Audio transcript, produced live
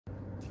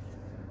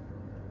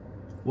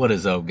What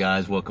is up,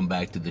 guys? Welcome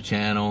back to the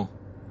channel.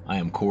 I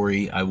am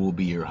Corey. I will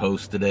be your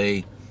host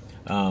today.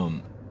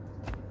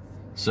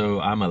 So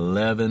I'm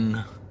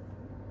 11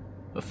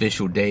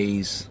 official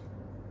days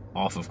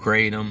off of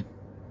KRATOM.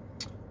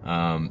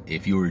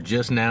 If you were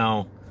just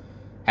now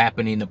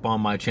happening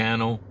upon my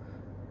channel,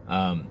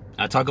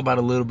 I talk about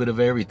a little bit of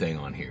everything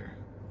on here.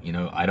 You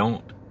know, I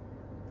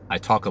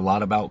talk a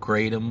lot about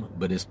KRATOM,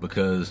 but it's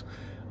because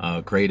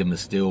KRATOM is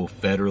still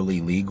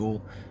federally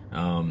legal.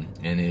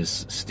 And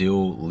is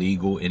still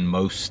legal in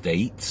most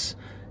states,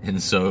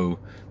 and so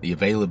the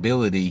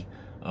availability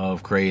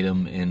of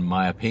KRATOM, in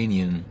my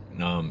opinion,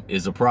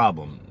 is a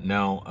problem.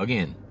 Now,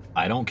 again,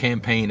 I don't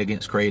campaign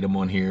against KRATOM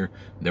on here.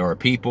 There are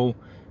people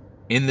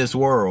in this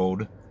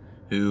world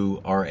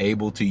who are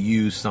able to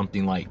use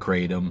something like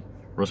KRATOM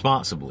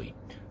responsibly.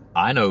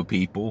 I know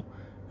people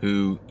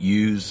who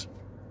use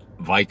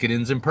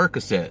Vicodins and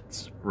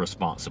Percocets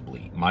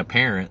responsibly. My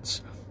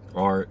parents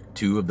are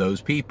two of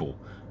those people.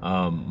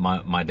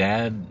 My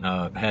dad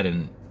had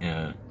an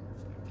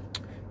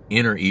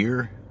inner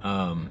ear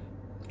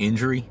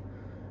injury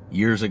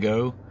years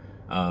ago,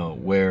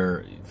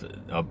 where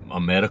a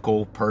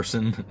medical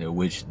person,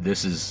 which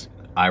this is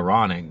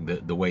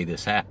ironic the way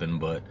this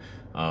happened, but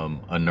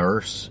a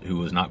nurse who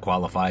was not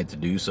qualified to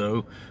do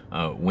so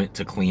went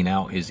to clean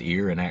out his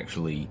ear and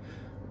actually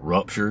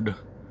ruptured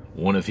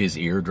one of his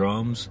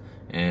eardrums,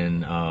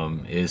 and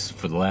is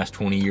for the last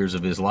 20 years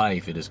of his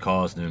life, it has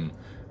caused him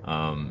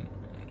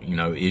you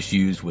know,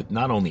 issues with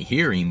not only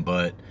hearing,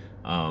 but,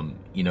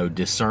 you know,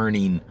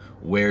 discerning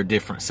where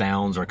different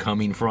sounds are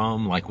coming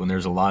from. Like when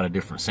there's a lot of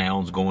different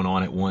sounds going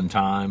on at one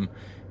time,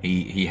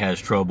 he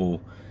has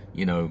trouble,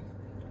 you know,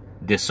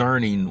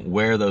 discerning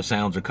where those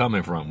sounds are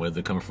coming from, whether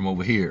they're coming from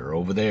over here or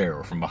over there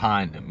or from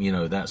behind him, you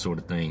know, that sort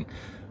of thing.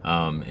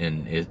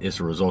 And it's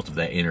a result of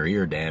that inner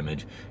ear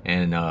damage.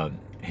 And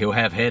he'll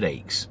have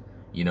headaches,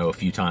 you know, a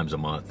few times a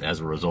month as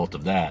a result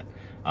of that.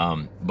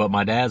 But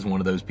my dad's one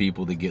of those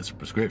people that gets a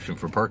prescription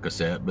for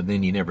Percocet, but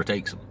then he never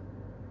takes them.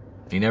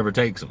 He never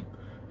takes them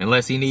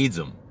unless he needs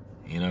them,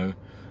 you know,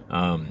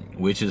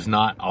 which is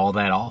not all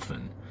that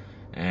often.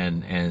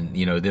 And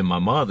you know, then my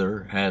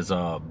mother has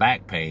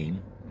back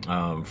pain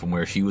from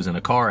where she was in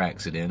a car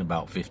accident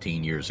about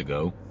 15 years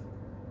ago.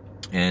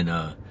 And,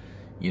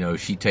 you know,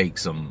 she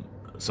takes some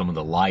of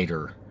the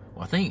lighter,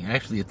 well, I think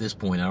actually at this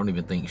point, I don't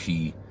even think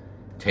she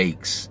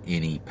takes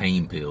any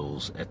pain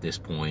pills at this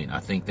point. I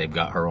think they've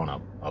got her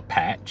on a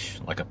patch,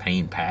 like a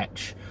pain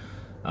patch.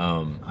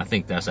 I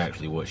think that's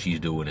actually what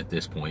she's doing at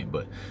this point.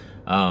 But,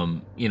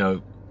 you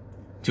know,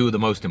 two of the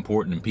most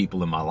important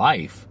people in my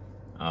life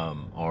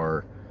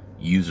are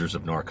users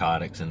of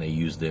narcotics, and they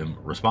use them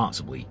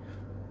responsibly.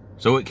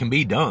 So it can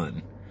be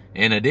done.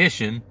 In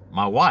addition,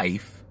 my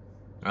wife,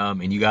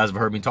 and you guys have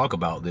heard me talk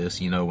about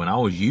this, you know, when I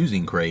was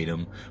using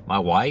KRATOM, my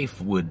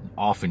wife would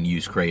often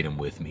use KRATOM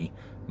with me.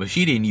 But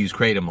she didn't use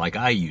KRATOM like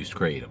I used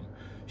KRATOM.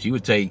 She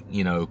would take,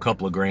 you know, a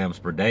couple of grams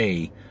per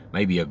day,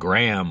 maybe a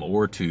gram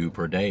or two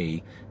per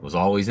day. It was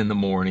always in the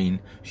morning.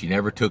 She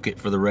never took it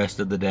for the rest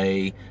of the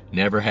day,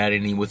 never had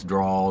any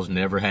withdrawals,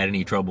 never had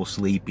any trouble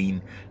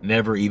sleeping,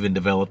 never even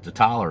developed a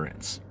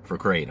tolerance for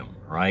KRATOM,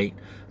 right?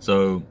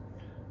 So,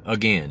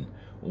 again,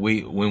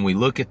 when we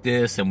look at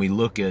this and we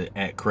look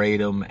at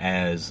KRATOM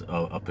as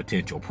a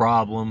potential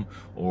problem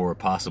or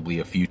possibly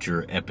a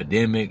future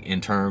epidemic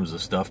in terms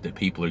of stuff that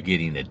people are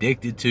getting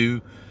addicted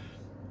to,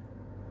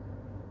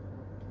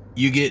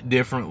 you get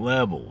different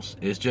levels.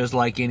 It's just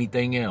like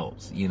anything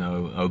else. You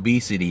know,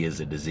 obesity is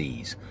a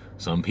disease.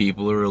 Some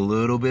people are a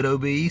little bit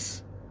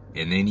obese,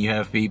 and then you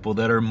have people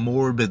that are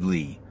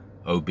morbidly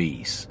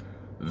obese.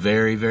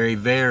 Very, very,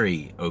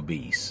 very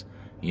obese.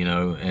 You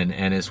know,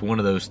 and it's one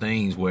of those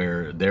things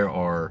where there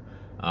are,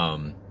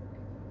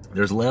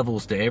 there's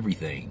levels to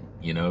everything,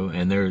 you know,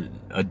 and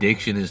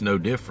addiction is no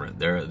different.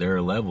 There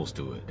are levels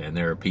to it, and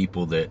there are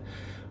people that,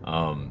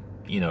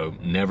 you know,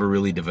 never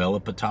really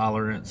develop a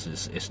tolerance.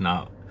 It's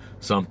not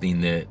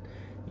something that,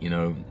 you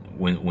know,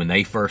 when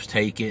they first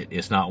take it,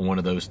 it's not one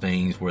of those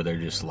things where they're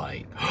just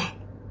like, oh,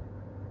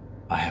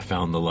 I have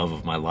found the love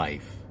of my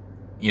life,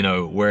 you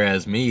know,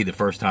 whereas me, the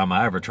first time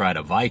I ever tried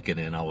a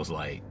Vicodin, I was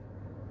like,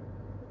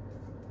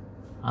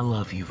 I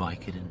love you,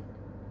 Vicodin.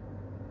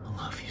 I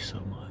love you so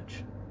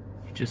much.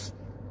 You just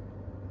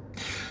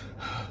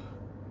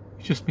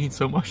mean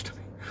so much to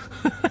me.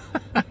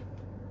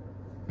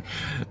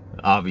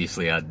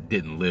 Obviously, I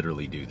didn't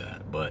literally do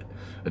that, but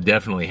I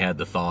definitely had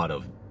the thought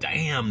of,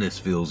 damn, this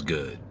feels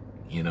good,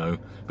 you know?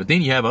 But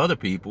then you have other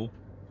people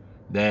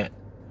that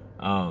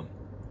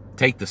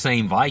take the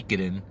same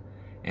Vicodin,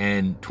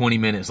 and 20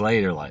 minutes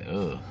later, like,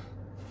 ugh,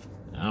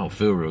 I don't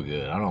feel real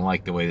good. I don't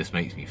like the way this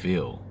makes me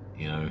feel,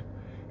 you know?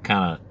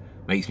 Kind of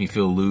makes me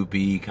feel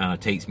loopy, kind of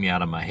takes me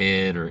out of my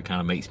head, or it kind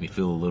of makes me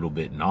feel a little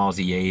bit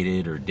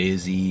nauseated or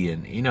dizzy.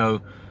 And, you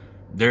know,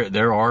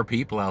 there are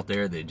people out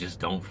there that just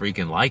don't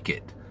freaking like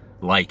it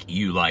like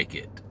you like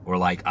it, or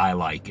like I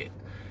like it.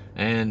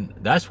 And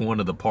that's one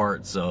of the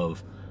parts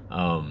of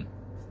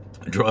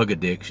drug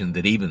addiction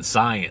that even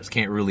science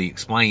can't really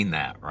explain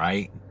that,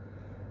 right?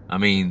 I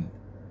mean,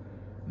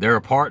 there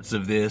are parts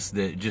of this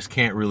that just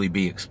can't really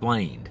be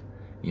explained.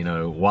 You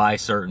know, why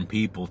certain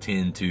people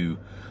tend to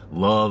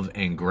love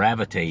and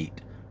gravitate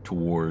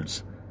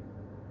towards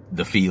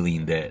the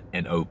feeling that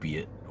an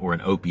opiate or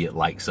an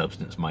opiate-like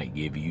substance might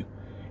give you.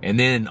 And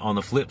then on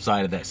the flip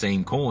side of that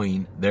same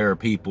coin, there are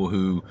people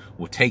who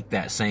will take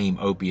that same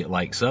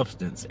opiate-like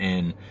substance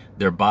and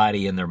their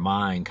body and their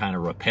mind kind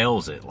of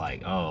repels it.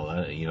 Like,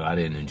 oh, you know, I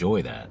didn't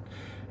enjoy that.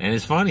 And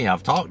it's funny,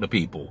 I've talked to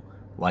people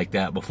like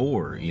that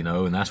before, you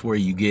know, and that's where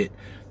you get,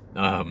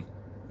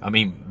 I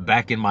mean,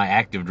 back in my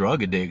active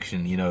drug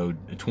addiction, you know,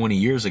 20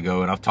 years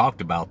ago, and I've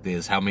talked about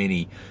this, how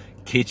many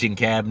kitchen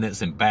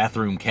cabinets and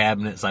bathroom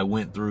cabinets I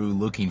went through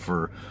looking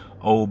for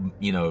old,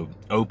 you know,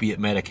 opiate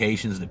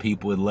medications that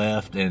people had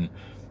left. And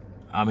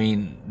I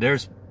mean,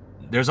 there's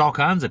all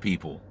kinds of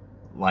people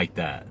like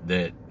that,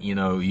 you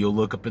know, you'll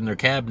look up in their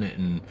cabinet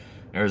and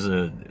there's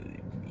a,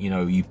 you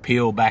know, you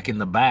peel back in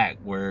the back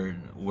where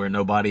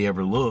nobody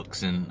ever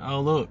looks, and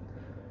oh, look,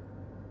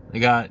 they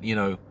got, you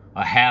know,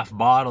 a half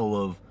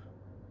bottle of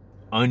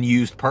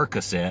unused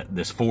Percocet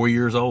that's 4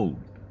 years old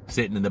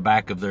sitting in the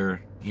back of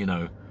their, you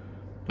know,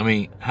 I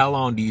mean, how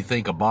long do you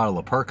think a bottle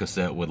of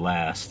Percocet would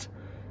last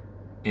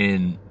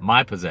in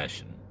my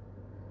possession?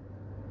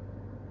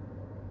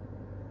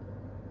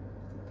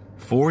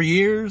 4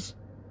 years?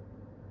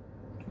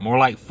 More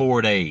like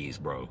 4 days,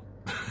 bro.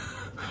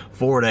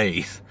 4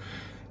 days.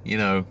 You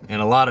know,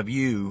 and a lot of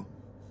you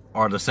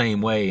are the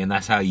same way, and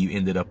that's how you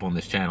ended up on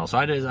this channel. So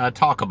I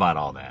talk about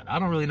all that. I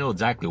don't really know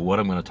exactly what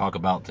I'm going to talk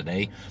about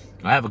today.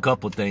 I have a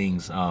couple of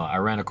things. I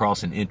ran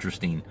across an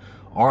interesting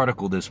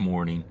article this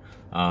morning,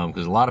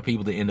 because a lot of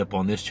people that end up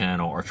on this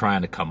channel are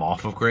trying to come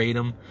off of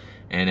KRATOM,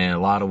 and then a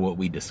lot of what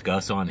we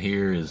discuss on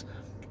here is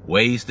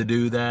ways to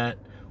do that,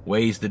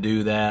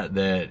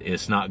 that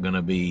it's not going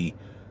to be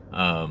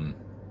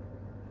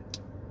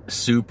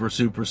super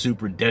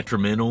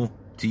detrimental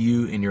to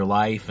you in your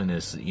life. And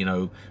it's, you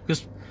know,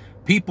 because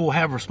people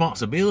have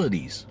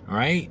responsibilities,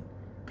 right?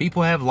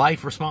 People have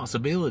life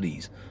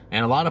responsibilities,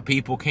 and a lot of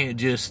people can't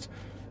just,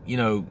 you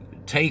know,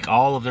 take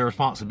all of their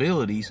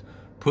responsibilities,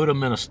 put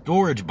them in a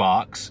storage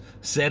box,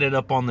 set it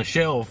up on the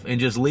shelf, and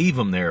just leave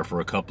them there for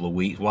a couple of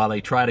weeks while they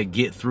try to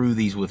get through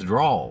these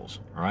withdrawals,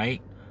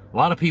 right? A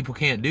lot of people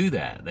can't do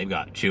that. They've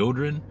got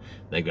children,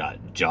 they've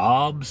got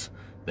jobs,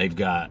 they've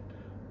got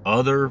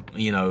other,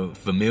 you know,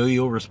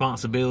 familial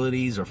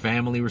responsibilities or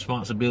family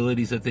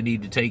responsibilities that they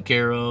need to take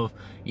care of.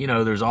 You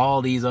know, there's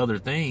all these other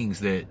things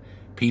that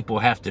people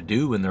have to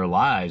do in their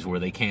lives where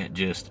they can't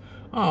just,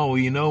 oh, well,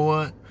 you know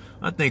what?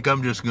 I think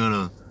I'm just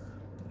gonna,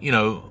 you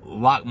know,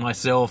 lock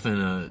myself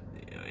in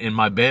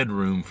my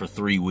bedroom for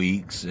 3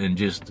 weeks and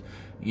just,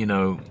 you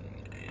know,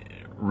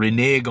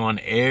 renege on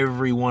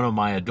every one of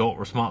my adult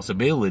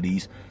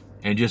responsibilities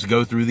and just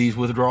go through these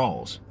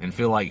withdrawals and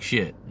feel like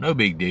shit. No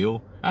big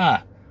deal.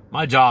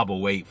 My job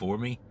will wait for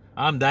me.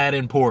 I'm that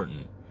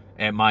important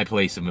at my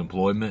place of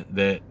employment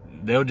that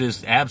they'll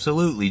just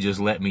absolutely just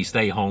let me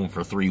stay home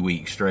for 3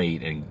 weeks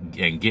straight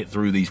and get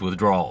through these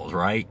withdrawals,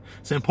 right?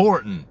 It's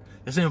important.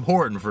 It's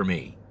important for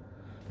me.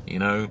 You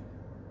know?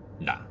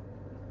 Nah.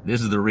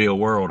 This is the real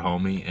world,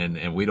 homie,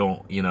 and we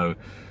don't, you know,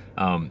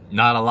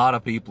 not a lot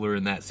of people are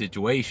in that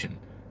situation,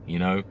 you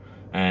know?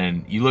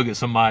 And you look at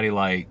somebody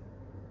like,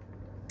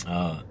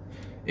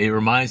 it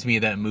reminds me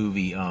of that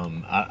movie,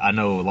 I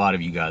know a lot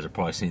of you guys have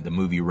probably seen the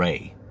movie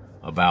Ray,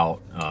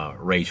 about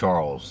Ray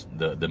Charles,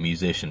 the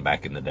musician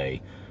back in the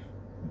day.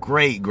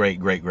 Great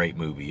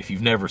movie. If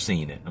you've never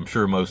seen it, I'm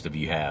sure most of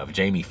you have.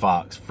 Jamie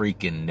Foxx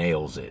freaking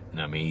nails it.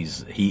 I mean,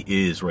 he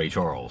is Ray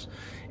Charles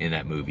in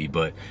that movie.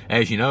 But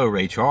as you know,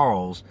 Ray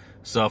Charles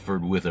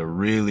suffered with a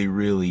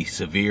really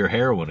severe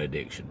heroin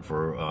addiction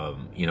for,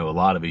 you know, a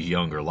lot of his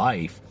younger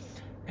life.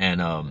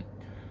 And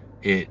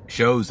it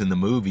shows in the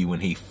movie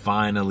when he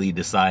finally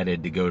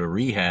decided to go to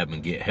rehab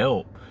and get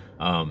help.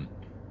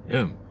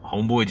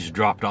 Homeboy just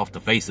dropped off the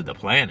face of the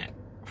planet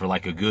for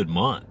like a good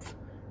month,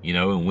 you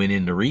know, and went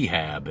into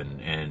rehab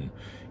and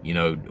you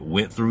know,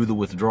 went through the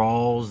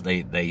withdrawals.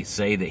 They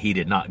say that he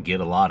did not get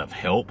a lot of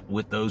help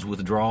with those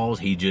withdrawals.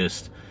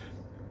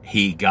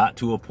 He got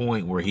to a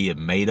point where he had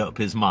made up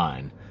his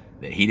mind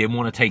that he didn't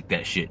want to take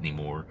that shit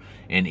anymore.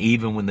 And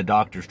even when the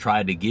doctors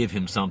tried to give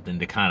him something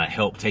to kind of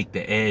help take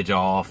the edge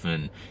off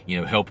and, you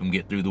know, help him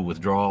get through the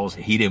withdrawals,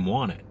 he didn't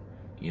want it.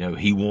 You know,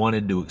 he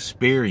wanted to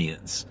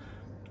experience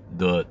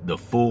the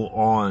full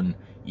on,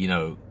 you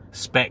know,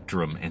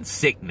 spectrum and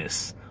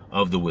sickness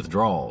of the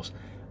withdrawals.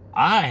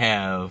 I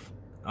have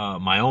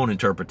my own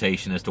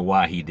interpretation as to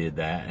why he did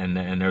that,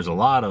 and there's a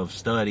lot of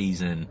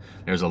studies and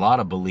there's a lot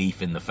of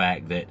belief in the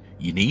fact that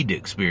you need to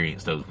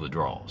experience those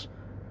withdrawals,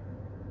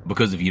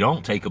 because if you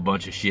don't take a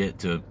bunch of shit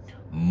to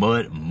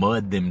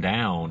mud them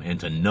down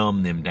and to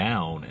numb them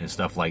down and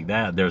stuff like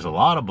that, there's a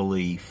lot of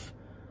belief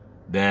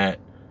that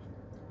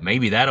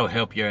maybe that'll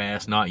help your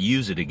ass not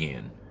use it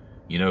again.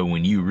 You know,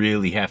 when you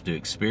really have to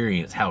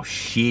experience how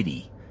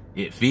shitty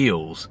it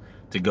feels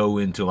to go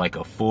into like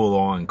a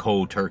full-on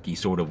cold turkey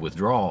sort of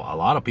withdrawal. A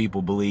lot of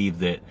people believe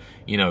that,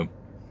 you know,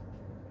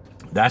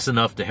 that's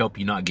enough to help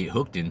you not get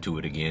hooked into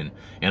it again.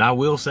 And I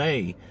will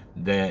say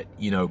that,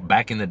 you know,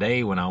 back in the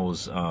day when I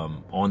was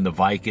on the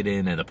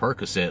Vicodin and the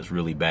Percocets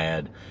really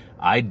bad,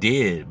 I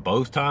did,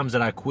 both times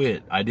that I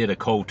quit, I did a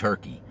cold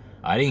turkey.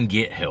 I didn't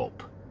get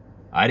help.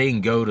 I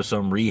didn't go to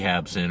some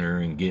rehab center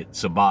and get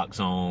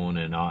Suboxone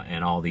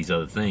and all these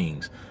other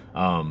things.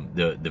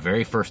 The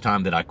very first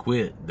time that I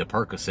quit the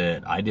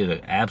Percocet, I did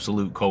an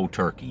absolute cold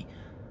turkey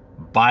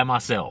by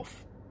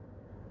myself.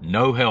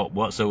 No help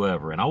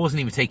whatsoever. And I wasn't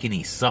even taking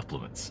any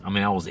supplements. I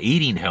mean, I was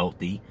eating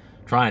healthy,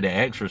 trying to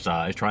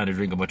exercise, trying to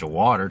drink a bunch of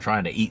water,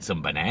 trying to eat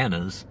some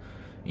bananas,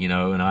 you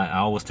know, and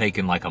I was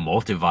taking like a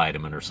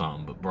multivitamin or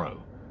something. But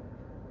bro,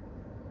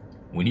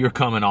 when you're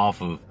coming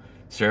off of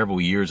several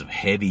years of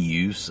heavy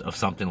use of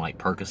something like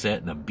Percocet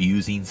and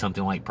abusing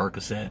something like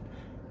Percocet,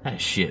 that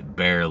shit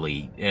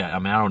barely, I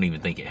mean, I don't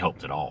even think it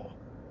helped at all.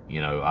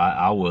 You know,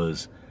 I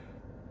was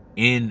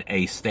in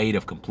a state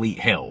of complete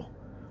hell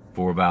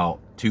for about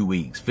 2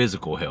 weeks,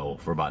 physical hell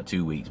for about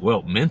 2 weeks.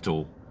 Well,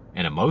 mental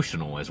and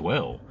emotional as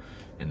well.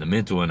 And the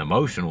mental and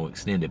emotional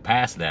extended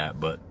past that,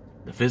 but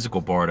the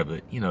physical part of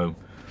it, you know,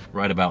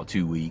 right about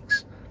 2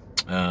 weeks.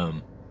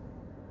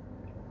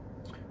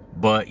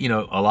 But, you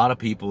know, a lot of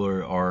people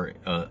are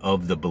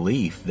of the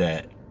belief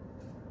that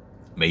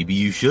maybe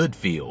you should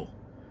feel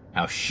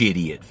how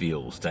shitty it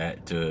feels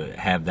to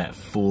have that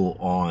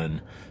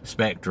full-on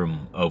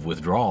spectrum of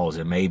withdrawals.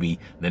 And maybe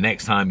the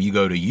next time you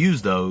go to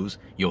use those,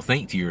 you'll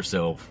think to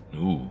yourself,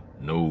 ooh,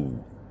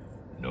 no.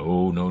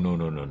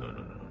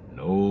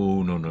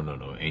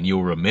 And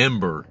you'll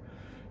remember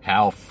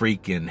how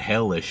freaking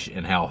hellish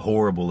and how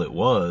horrible it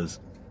was.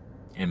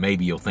 And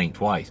maybe you'll think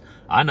twice.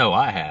 I know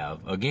I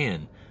have.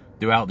 Again,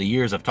 throughout the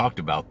years I've talked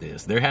about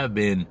this, there have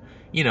been,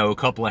 you know, a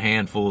couple of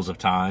handfuls of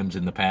times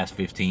in the past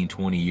 15,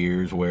 20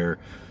 years where,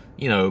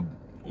 you know,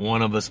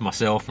 one of us,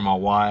 myself or my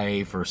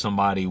wife or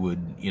somebody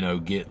would, you know,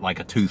 get like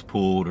a tooth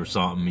pulled or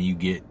something. You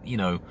get, you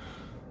know,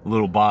 a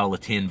little bottle of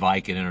 10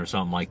 Vicodin or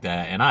something like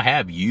that. And I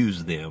have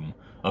used them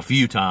a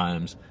few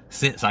times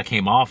since I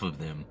came off of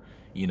them,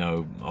 you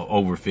know,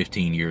 over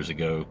 15 years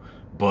ago.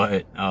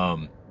 But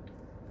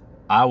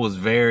I was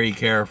very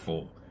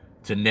careful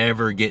to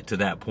never get to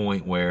that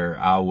point where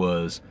I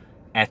was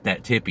at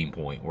that tipping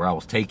point, where I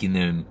was taking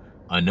them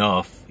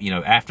enough. You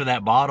know, after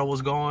that bottle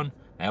was gone,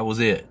 that was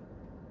it.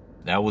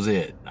 That was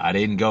it. I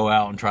didn't go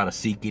out and try to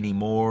seek any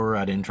more.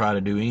 I didn't try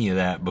to do any of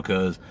that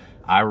because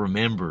I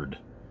remembered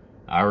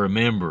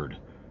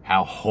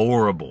how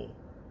horrible,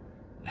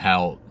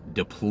 how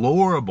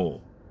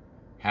deplorable,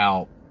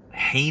 how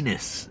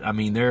heinous. I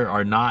mean, there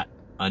are not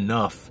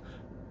enough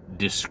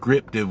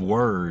descriptive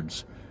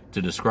words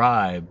to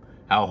describe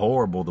how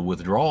horrible the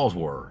withdrawals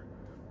were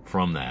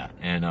from that.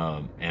 And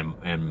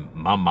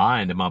my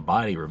mind and my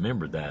body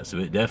remembered that. So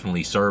it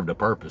definitely served a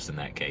purpose in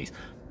that case.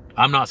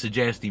 I'm not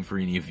suggesting for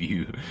any of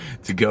you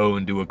to go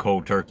and do a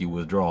cold turkey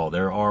withdrawal.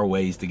 There are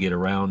ways to get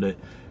around it.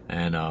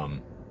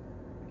 And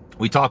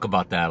we talk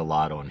about that a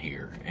lot on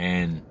here.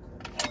 And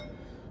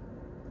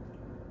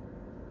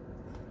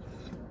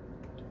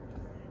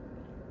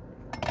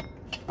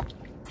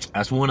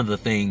that's one of the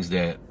things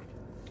that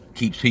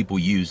keeps people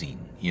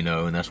using, you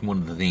know, and that's one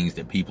of the things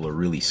that people are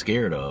really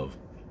scared of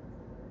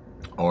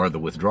are the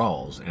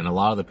withdrawals. And a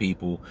lot of the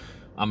people,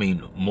 I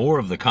mean, more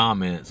of the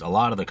comments, a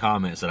lot of the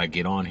comments that I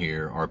get on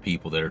here are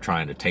people that are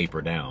trying to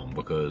taper down,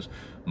 because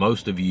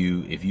most of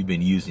you, if you've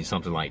been using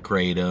something like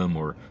KRATOM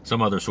or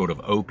some other sort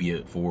of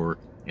opiate for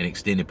an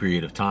extended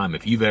period of time,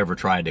 if you've ever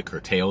tried to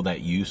curtail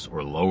that use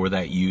or lower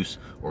that use,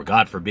 or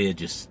God forbid,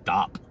 just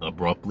stop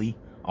abruptly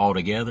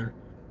altogether,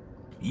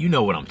 you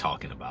know what I'm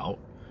talking about.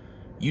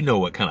 You know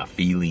what kind of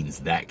feelings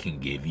that can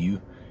give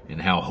you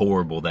and how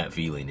horrible that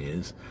feeling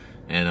is.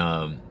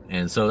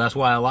 And so that's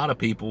why a lot of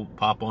people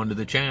pop onto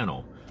the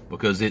channel,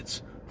 because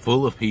it's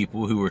full of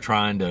people who are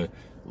trying to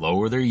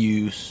lower their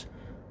use,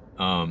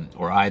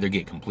 or either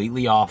get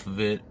completely off of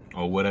it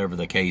or whatever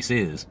the case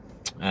is.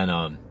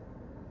 And,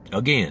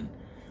 again,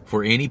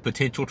 for any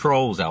potential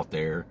trolls out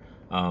there,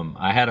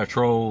 I had a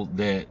troll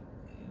that,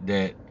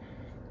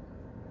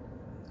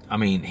 I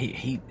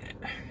mean,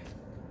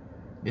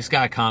 this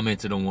guy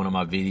commented on one of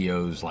my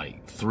videos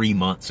like 3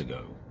 months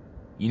ago.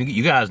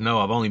 You guys know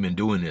I've only been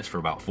doing this for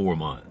about 4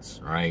 months,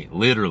 right?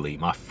 Literally,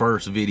 my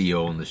first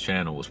video on this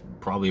channel was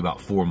probably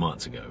about 4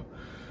 months ago.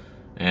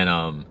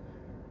 And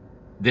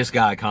this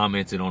guy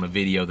commented on a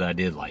video that I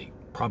did like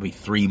probably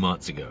 3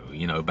 months ago,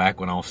 you know, back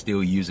when I was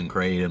still using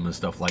KRATOM and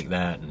stuff like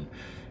that.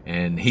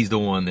 And he's the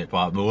one that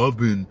popped, oh, I've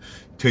been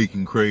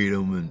taking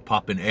KRATOM and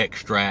popping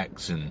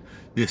extracts and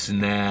this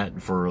and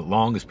that for the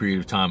longest period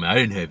of time. I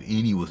didn't have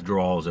any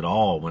withdrawals at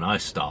all when I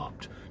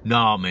stopped.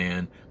 Nah,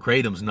 man,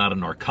 KRATOM's not a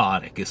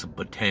narcotic, it's a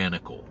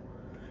botanical.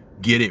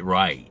 Get it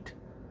right.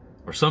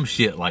 Or some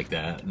shit like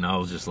that. And I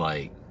was just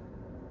like,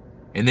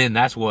 and then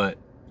that's what,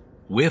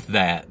 with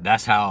that,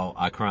 that's how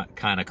I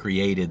kind of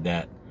created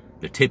the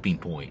tipping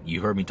point.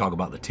 You heard me talk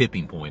about the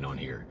tipping point on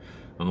here.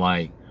 I'm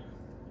like,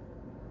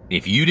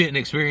 if you didn't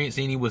experience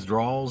any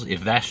withdrawals,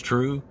 if that's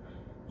true,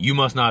 you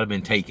must not have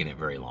been taking it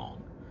very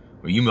long.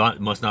 Or you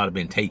must not have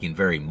been taking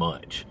very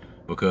much.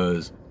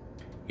 Because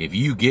if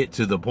you get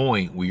to the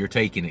point where you're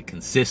taking it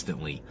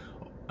consistently,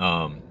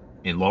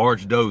 in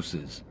large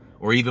doses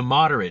or even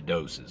moderate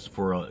doses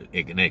for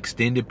an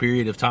extended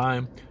period of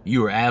time,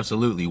 you are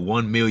absolutely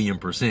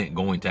 1,000,000%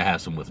 going to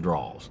have some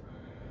withdrawals.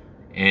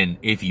 And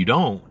if you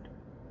don't,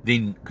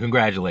 then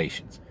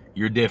congratulations.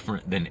 You're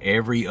different than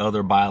every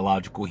other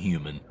biological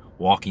human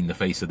walking the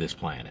face of this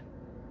planet.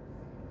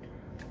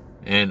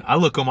 And I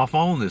look on my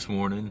phone this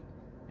morning,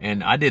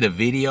 and I did a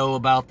video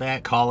about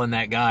that, calling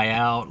that guy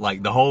out,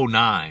 like the whole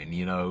nine,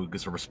 you know,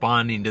 just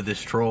responding to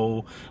this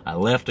troll. I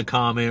left a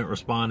comment,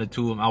 responded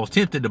to him. I was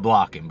tempted to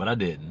block him, but I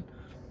didn't.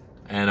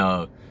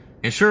 And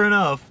sure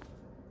enough,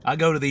 I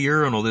go to the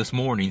urinal this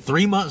morning,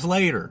 3 months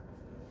later,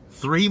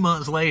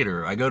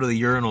 I go to the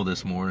urinal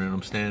this morning, and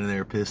I'm standing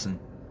there pissing,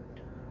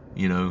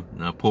 you know,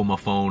 and I pull my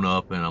phone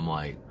up, and I'm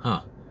like,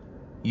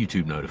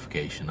 YouTube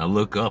notification. I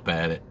look up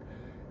at it.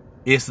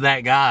 It's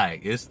that guy.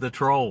 It's the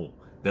troll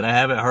that I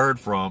haven't heard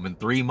from in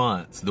 3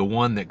 months. The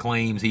one that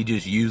claims he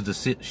just used the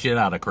shit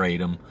out of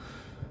Kratom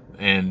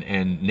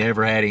and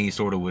never had any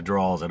sort of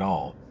withdrawals at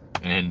all.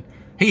 And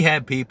he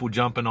had people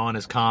jumping on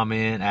his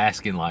comment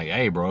asking like,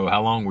 hey bro,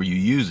 how long were you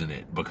using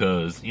it?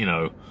 Because, you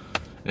know,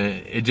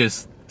 it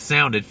just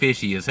sounded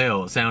fishy as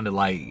hell. It sounded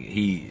like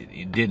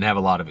he didn't have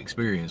a lot of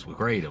experience with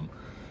Kratom.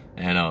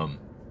 And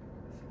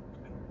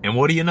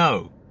what do you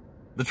know?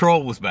 The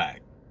troll was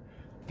back,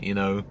 you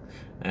know,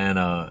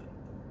 and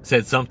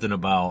said something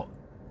about,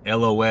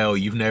 LOL,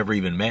 you've never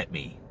even met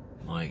me.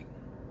 Like,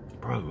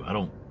 bro, I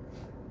don't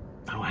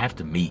have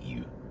to meet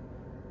you.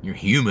 You're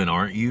human,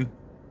 aren't you?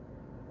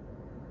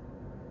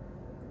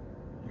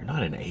 You're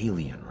not an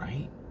alien,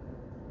 right?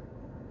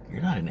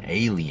 You're not an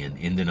alien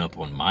ending up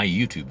on my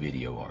YouTube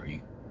video, are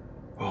you?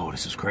 Oh,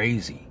 this is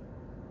crazy.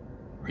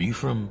 Are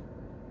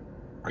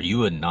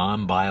you a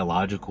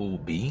non-biological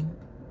being?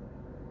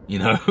 You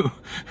know,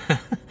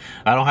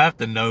 I don't have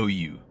to know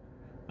you.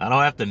 I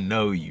don't have to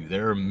know you.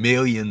 There are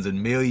millions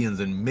and millions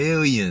and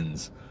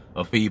millions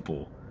of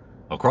people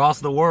across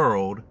the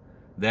world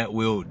that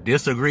will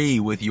disagree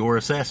with your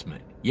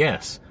assessment.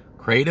 Yes,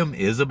 Kratom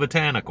is a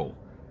botanical.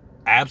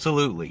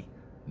 Absolutely.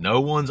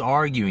 No one's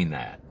arguing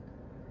that.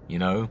 You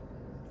know,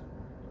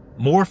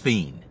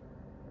 morphine,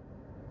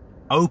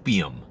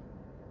 opium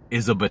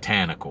is a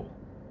botanical,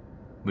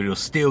 but it'll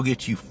still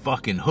get you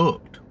fucking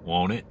hooked,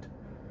 won't it?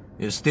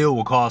 It still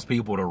will cause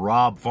people to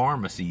rob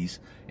pharmacies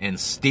and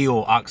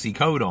steal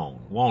oxycodone,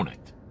 won't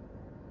it?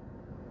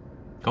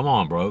 Come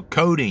on, bro.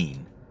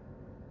 Codeine.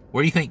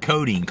 Where do you think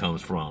codeine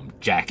comes from,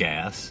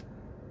 jackass?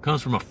 It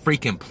comes from a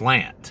freaking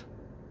plant.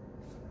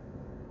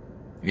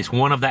 It's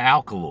one of the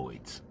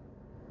alkaloids.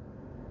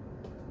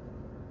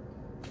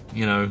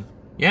 You know,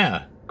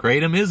 yeah,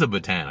 Kratom is a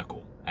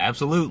botanical.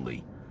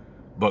 Absolutely.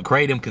 But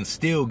Kratom can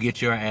still get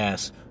your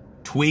ass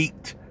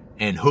tweaked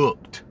and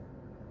hooked.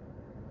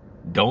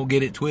 Don't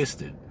get it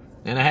twisted.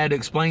 And I had to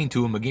explain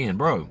to him again,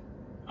 bro,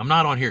 I'm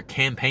not on here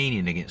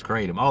campaigning against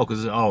Kratom.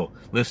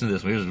 Listen to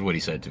this. Here's what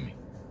he said to me.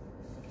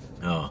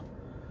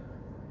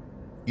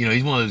 You know,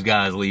 he's one of those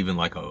guys leaving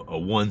like a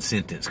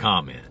one-sentence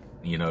comment.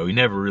 You know, he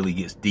never really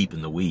gets deep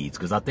in the weeds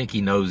because I think he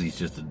knows he's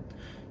just a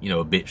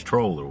bitch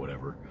troll or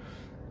whatever.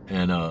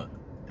 And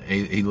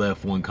he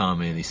left one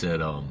comment. He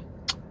said,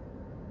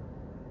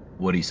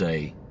 what'd he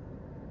say?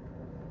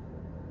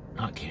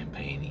 Not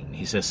campaigning.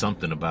 He says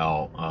something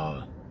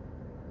about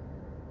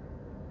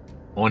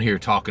on here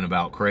talking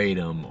about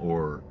Kratom,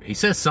 or he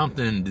says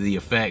something to the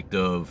effect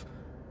of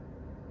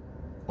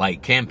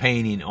like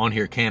campaigning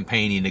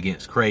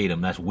against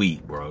Kratom. That's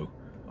weak, bro.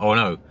 Oh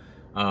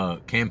no,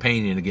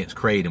 campaigning against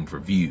Kratom for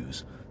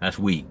views. That's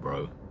weak,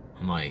 bro.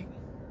 I'm like,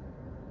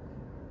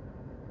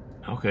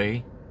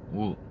 okay,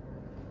 well,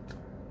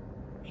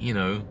 you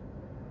know,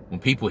 when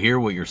people hear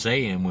what you're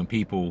saying, when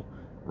people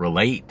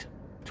relate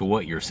to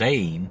what you're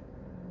saying,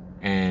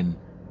 and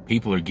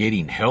people are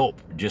getting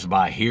help just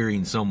by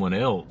hearing someone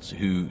else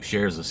who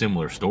shares a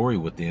similar story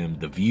with them,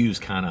 the views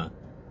kind of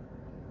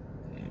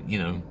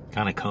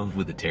comes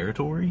with the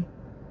territory.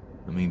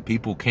 I mean,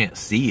 people can't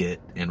see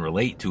it and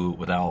relate to it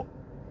without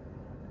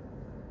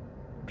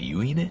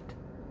viewing it.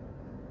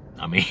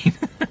 I mean,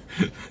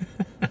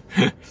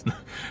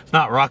 it's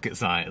not rocket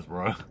science,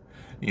 bro.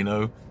 You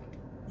know,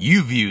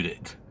 you viewed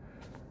it.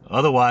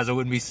 Otherwise, I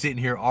wouldn't be sitting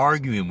here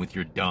arguing with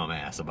your dumb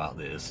ass about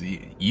this.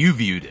 You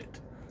viewed it,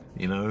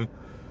 you know?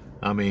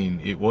 I mean,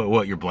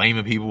 what you're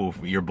blaming people?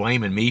 You're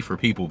blaming me for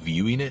people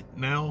viewing it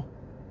now?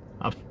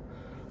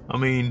 I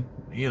mean,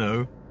 you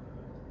know,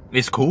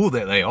 it's cool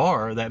that they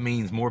are. That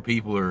means more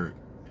people are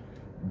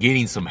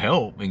getting some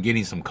help and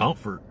getting some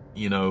comfort,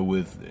 you know,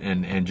 with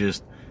and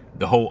just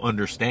the whole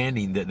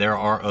understanding that there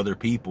are other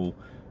people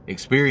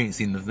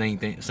experiencing the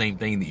same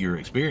thing that you're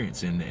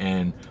experiencing.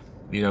 And,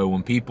 you know,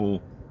 when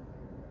people,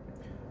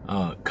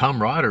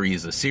 camaraderie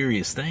is a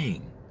serious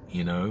thing,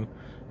 you know,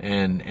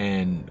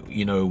 and,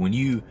 you know, when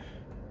you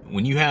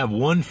have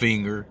one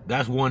finger,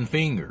 that's one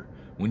finger.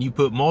 When you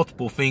put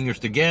multiple fingers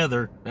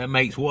together, that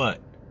makes what?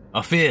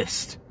 A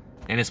fist.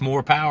 And it's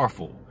more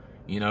powerful.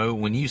 You know,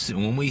 when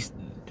we,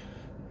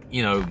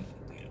 you know,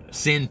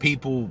 send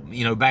people,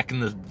 you know, back in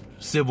the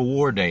Civil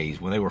War days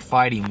when they were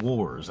fighting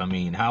wars. I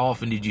mean, how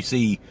often did you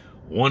see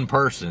one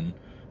person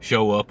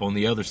show up on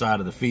the other side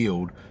of the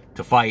field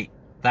to fight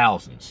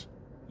thousands?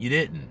 You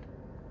didn't.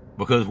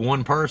 Because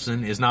one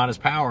person is not as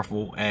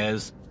powerful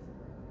as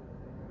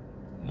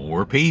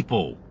more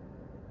people.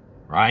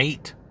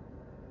 Right?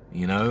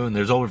 You know, and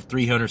there's over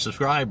 300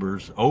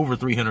 subscribers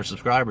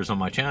on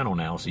my channel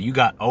now. So you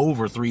got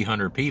over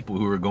 300 people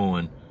who are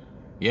going,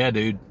 yeah,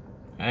 dude,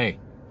 hey,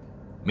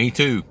 me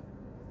too.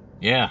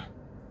 Yeah.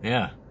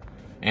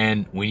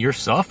 And when you're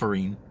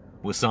suffering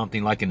with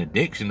something like an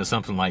addiction to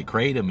something like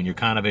KRATOM, and you're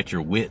kind of at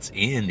your wit's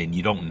end and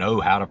you don't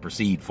know how to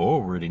proceed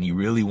forward and you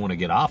really want to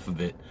get off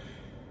of it,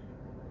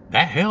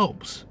 that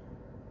helps.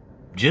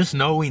 Just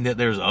knowing that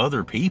there's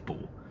other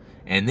people.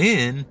 And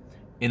then,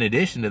 in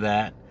addition to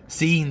that,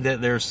 seeing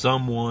that there's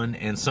someone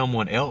and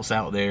someone else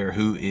out there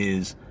who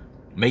is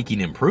making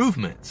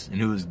improvements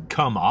and who has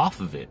come off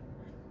of it.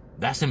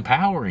 That's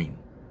empowering.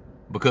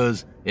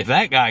 Because if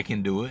that guy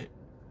can do it,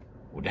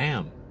 well,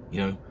 damn,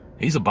 you know,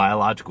 he's a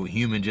biological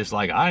human just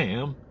like I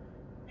am.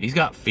 He's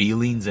got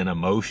feelings and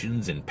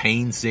emotions and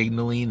pain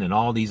signaling and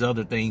all these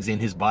other things in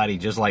his body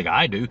just like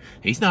I do.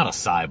 He's not a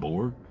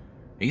cyborg.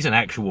 He's an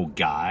actual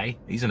guy.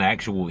 He's an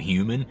actual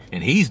human,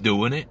 and he's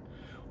doing it.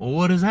 Well,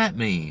 what does that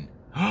mean?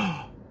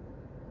 Oh,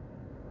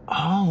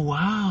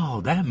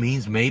 wow, that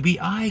means maybe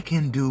I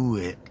can do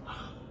it.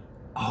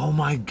 Oh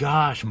my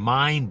gosh,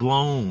 mind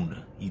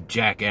blown, you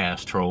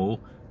jackass troll.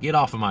 Get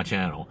off of my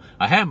channel.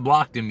 I haven't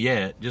blocked him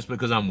yet just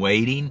because I'm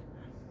waiting.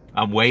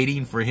 I'm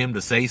waiting for him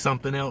to say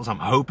something else. I'm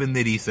hoping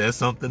that he says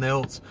something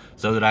else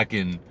so that I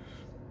can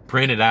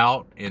print it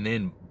out and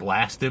then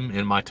blast him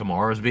in my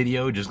tomorrow's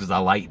video just because I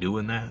like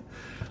doing that.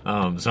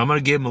 So I'm going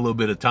to give him a little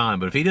bit of time.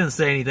 But if he doesn't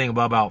say anything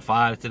about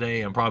 5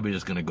 today, I'm probably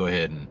just going to go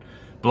ahead and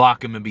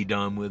block him and be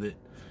done with it.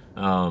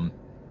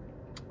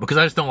 Because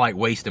I just don't like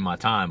wasting my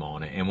time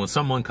on it. And when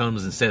someone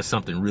comes and says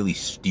something really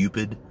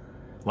stupid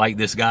like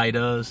this guy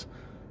does,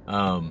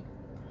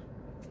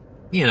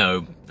 you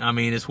know, I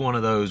mean, it's one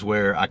of those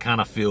where I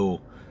kind of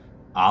feel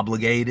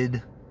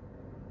obligated,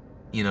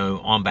 you know,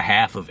 on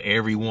behalf of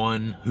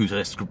everyone who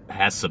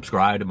has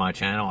subscribed to my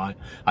channel.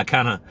 I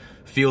kind of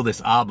feel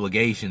this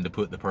obligation to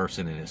put the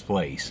person in his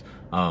place.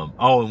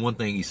 Oh, and one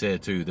thing he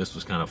said too, this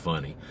was kind of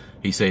funny.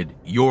 He said,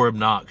 "You're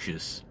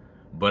obnoxious,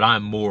 but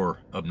I'm more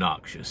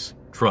obnoxious.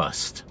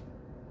 Trust."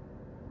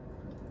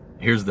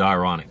 Here's the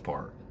ironic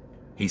part.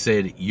 He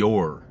said,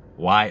 "You're,"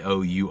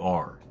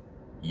 Y-O-U-R,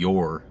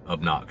 "you're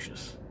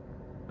obnoxious."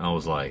 I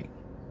was like,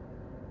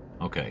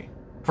 okay.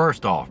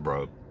 First off,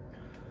 bro,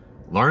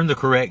 learn the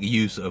correct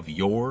use of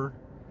your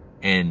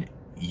and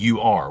you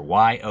are,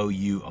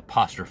 Y-O-U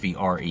apostrophe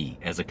R-E,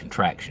 as a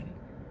contraction.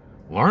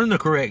 Learn the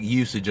correct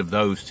usage of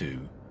those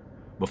two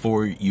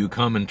before you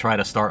come and try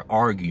to start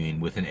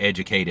arguing with an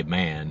educated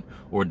man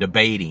or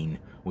debating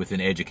with an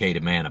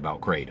educated man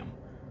about KRATOM.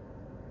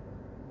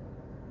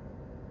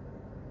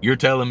 You're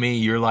telling me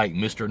you're like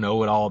Mr.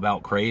 Know-It-All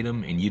about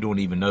KRATOM and you don't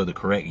even know the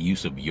correct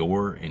use of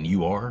your and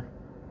you are?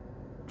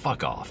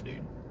 Fuck off,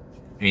 dude.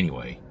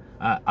 Anyway,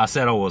 I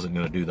said I wasn't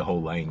going to do the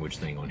whole language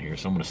thing on here,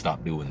 so I'm going to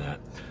stop doing that.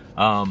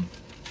 I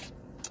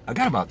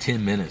got about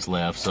 10 minutes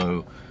left,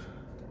 so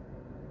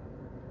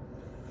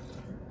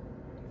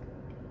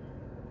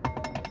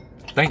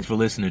thanks for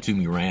listening to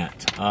me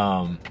rant.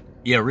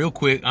 Yeah, real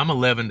quick, I'm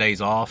 11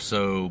 days off,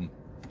 so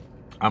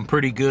I'm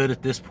pretty good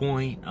at this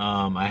point.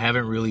 I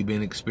haven't really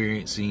been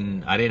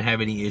experiencing, I didn't have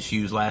any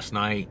issues last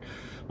night.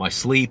 My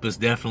sleep is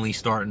definitely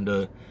starting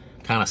to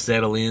kind of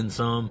settle in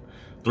some.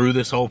 Through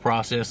this whole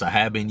process, I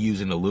have been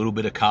using a little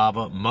bit of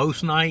kava.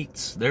 Most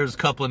nights, there's a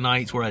couple of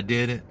nights where I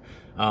didn't.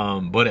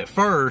 But at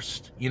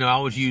first, you know, I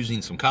was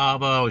using some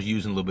kava. I was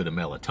using a little bit of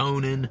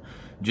melatonin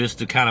just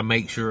to kind of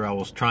make sure I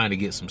was trying to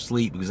get some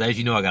sleep. Because as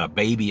you know, I got a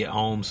baby at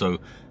home, so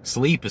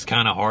sleep is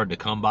kind of hard to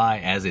come by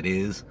as it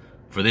is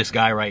for this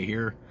guy right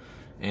here.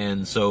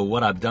 And so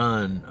what I've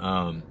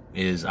done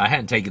is I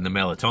hadn't taken the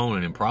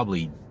melatonin in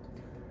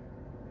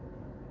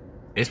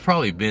it's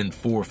probably been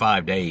 4 or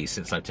 5 days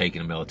since I've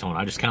taken the melatonin.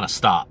 I just kind of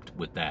stopped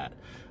with that.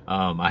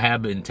 I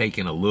have been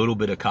taking a little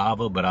bit of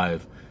kava, but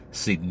I've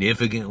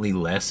significantly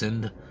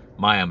lessened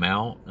my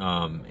amount.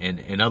 And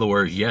in other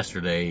words,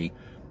 yesterday,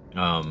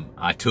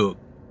 I took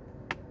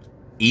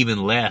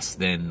even less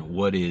than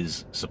what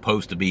is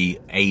supposed to be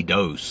a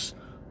dose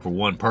for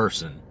one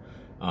person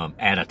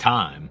at a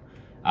time.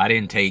 I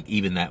didn't take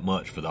even that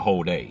much for the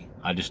whole day.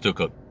 I just took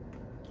a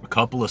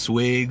couple of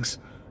swigs,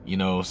 you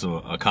know, so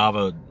a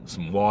kava,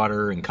 some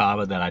water and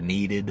kava that I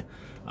needed.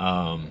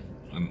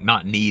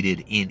 Not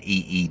needed,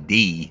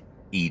 N-E-E-D-E-D,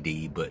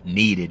 but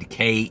needed,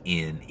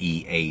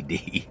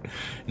 K-N-E-A-D.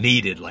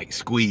 Needed, like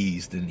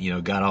squeezed, and, you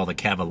know, got all the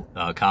kava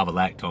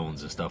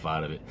lactones and stuff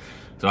out of it.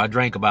 So I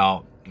drank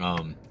about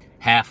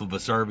half of a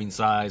serving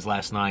size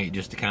last night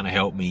just to kind of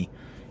help me,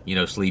 you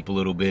know, sleep a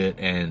little bit.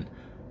 And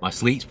my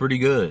sleep's pretty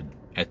good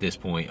at this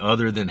point,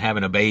 other than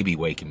having a baby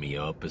waking me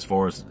up. As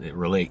far as it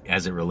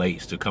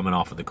relates to coming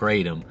off of the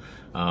KRATOM,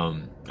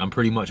 I'm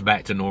pretty much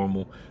back to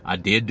normal. I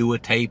did do a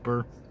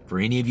taper. For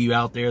any of you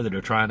out there that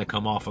are trying to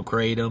come off of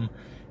KRATOM,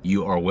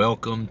 You are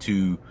welcome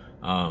to,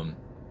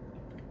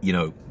 you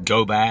know,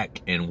 go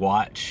back and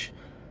watch.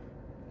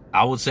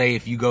 I would say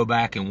if you go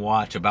back and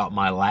watch about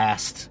my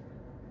last,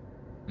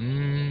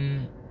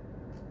 maybe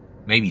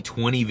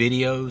 20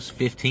 videos,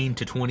 15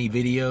 to 20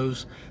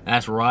 videos,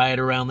 that's right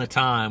around the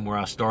time where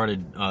I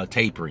started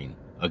tapering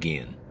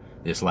again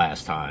this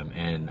last time.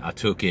 And I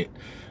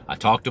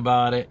talked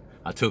about it.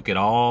 I took it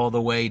all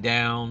the way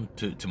down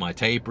to my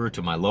taper,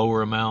 to my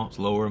lower amounts,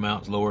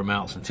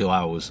 until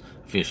I was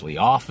officially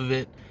off of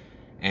it.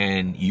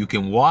 And you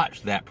can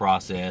watch that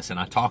process, and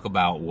I talk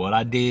about what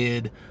I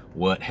did,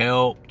 what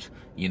helped,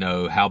 you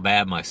know, how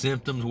bad my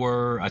symptoms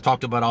were. I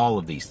talked about all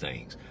of these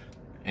things.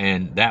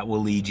 And that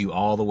will lead you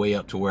all the way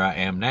up to where I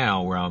am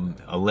now, where I'm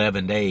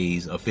 11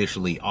 days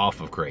officially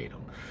off of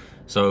KRATOM.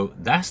 So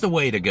that's the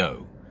way to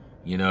go.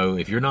 You know,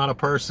 if you're not a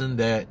person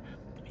that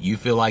you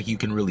feel like you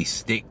can really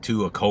stick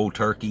to a cold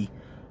turkey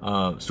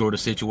sort of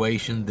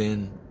situation,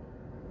 then,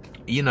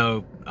 you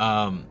know,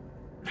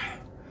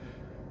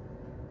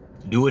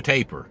 do a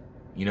taper.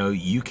 You know,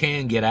 you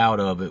can get out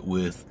of it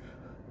with,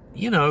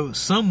 you know,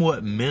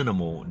 somewhat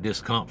minimal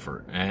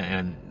discomfort.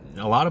 And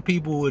a lot of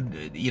people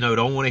would, you know,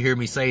 don't want to hear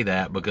me say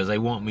that because they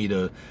want me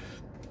to.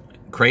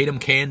 KRATOM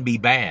can be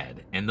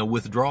bad, and the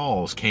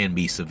withdrawals can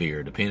be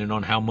severe, depending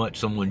on how much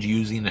someone's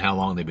using and how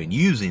long they've been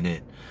using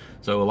it.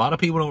 So a lot of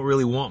people don't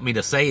really want me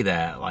to say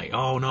that, like,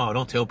 oh no,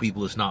 don't tell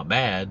people it's not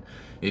bad.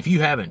 If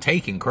you haven't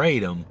taken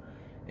KRATOM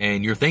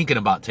and you're thinking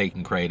about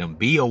taking KRATOM,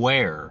 be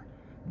aware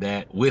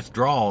that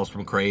withdrawals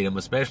from KRATOM,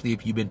 especially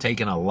if you've been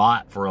taking a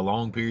lot for a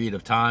long period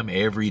of time,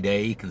 every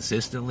day,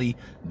 consistently,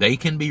 they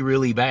can be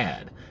really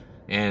bad.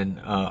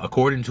 And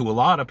according to a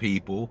lot of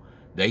people,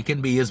 they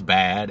can be as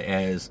bad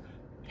as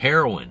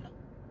heroin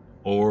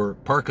or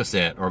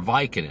Percocet or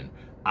Vicodin.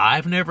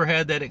 I've never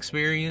had that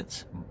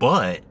experience,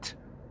 but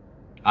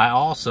I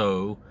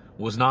also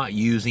was not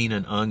using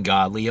an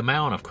ungodly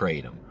amount of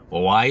KRATOM.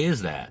 Well, why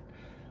is that?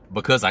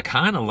 Because I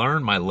kind of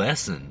learned my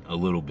lesson a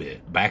little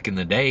bit back in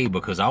the day,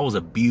 because I was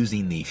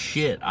abusing the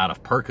shit out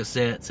of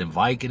Percocets and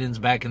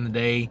Vicodins back in the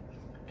day.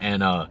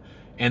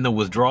 And the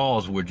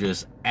withdrawals were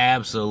just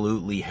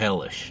absolutely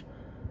hellish.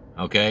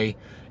 Okay?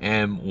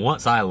 And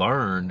once I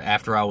learned,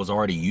 after I was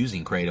already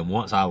using KRATOM,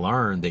 once I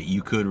learned that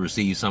you could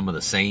receive some of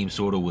the same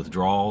sort of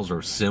withdrawals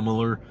or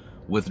similar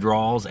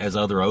withdrawals as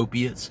other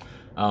opiates,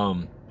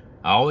 I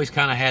always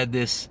kind of had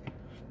this,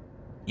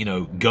 you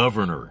know,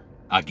 governor,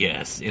 I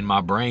guess, in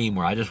my brain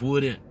where I just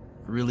wouldn't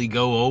really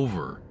go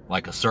over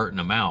like a certain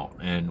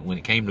amount. And when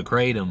it came to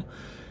KRATOM,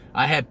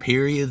 I had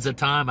periods of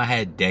time, I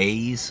had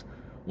days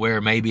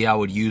where maybe I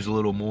would use a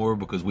little more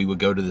because we would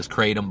go to this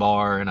KRATOM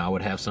bar and I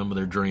would have some of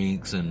their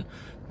drinks and,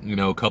 you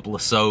know, a couple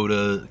of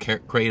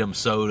KRATOM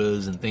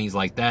sodas and things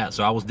like that.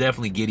 So I was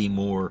definitely getting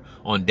more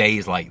on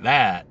days like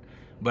that,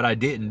 but I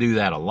didn't do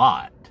that a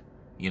lot,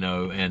 you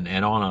know,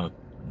 and on a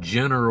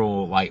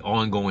general, like,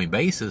 ongoing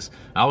basis,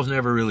 I was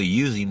never really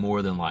using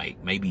more than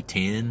like maybe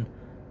 10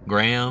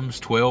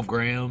 grams, 12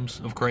 grams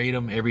of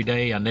KRATOM every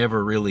day. I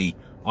never really,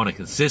 on a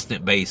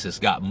consistent basis,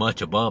 got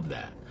much above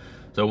that.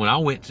 So when I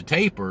went to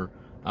taper,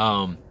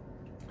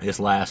 this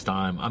last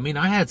time, I mean,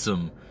 I had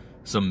some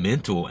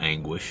mental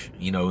anguish,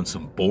 you know, and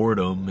some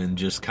boredom and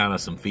just kind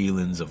of some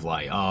feelings of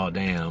like, oh,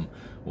 damn,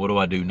 what do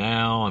I do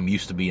now? I'm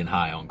used to being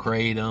high on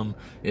KRATOM.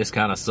 This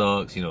kind of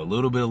sucks, you know, a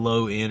little bit of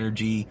low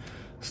energy,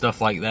 stuff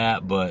like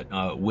that.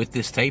 But with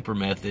this taper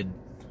method,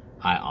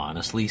 I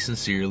honestly,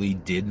 sincerely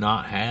did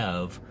not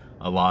have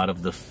a lot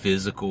of the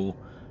physical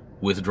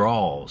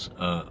withdrawals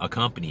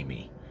accompany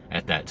me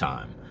at that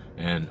time.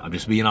 And I'm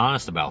just being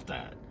honest about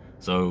that.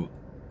 So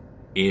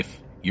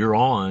if you're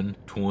on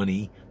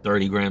 20,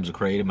 30 grams of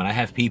KRATOM, and I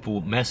have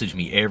people message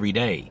me every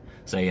day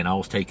saying I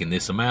was taking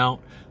this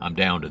amount, I'm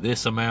down to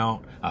this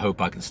amount, I hope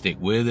I can stick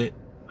with it.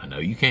 I know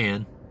you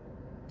can.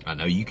 I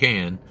know you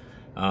can.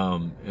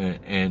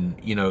 And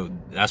you know,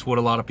 that's what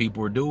a lot of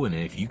people are doing.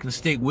 And if you can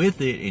stick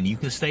with it and you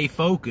can stay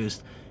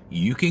focused,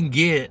 you can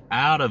get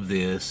out of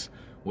this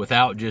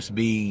without just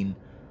being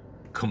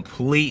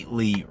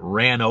completely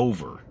ran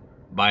over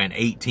by an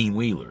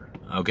 18-wheeler,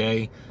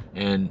 okay?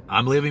 And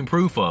I'm living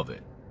proof of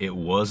it. It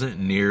wasn't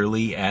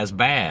nearly as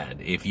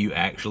bad if you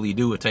actually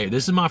do a taper.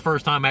 This is my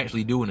first time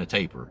actually doing a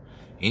taper.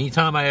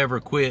 Anytime I ever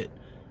quit,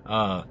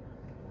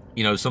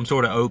 you know, some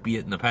sort of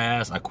opiate in the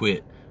past, I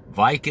quit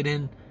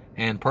Vicodin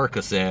and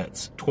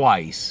Percocets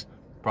twice,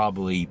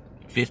 probably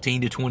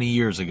 15 to 20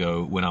 years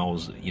ago when I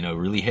was, you know,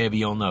 really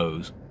heavy on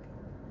those.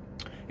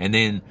 And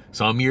then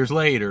some years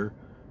later,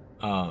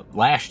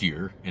 last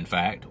year, in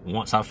fact,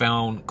 once I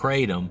found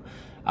KRATOM,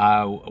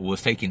 I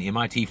was taking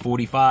MIT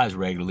 45s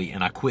regularly,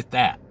 and I quit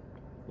that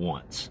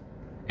once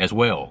as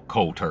well,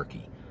 cold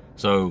turkey.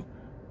 So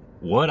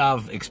what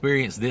I've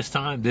experienced this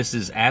time, this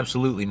is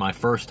absolutely my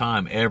first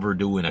time ever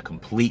doing a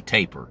complete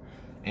taper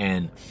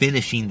and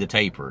finishing the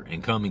taper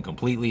and coming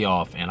completely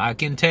off. And I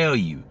can tell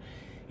you,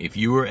 if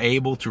you are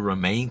able to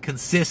remain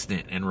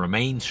consistent and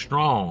remain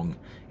strong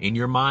in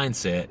your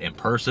mindset and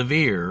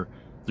persevere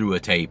through a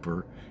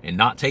taper and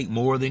not take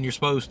more than you're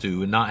supposed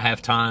to, and not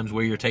have times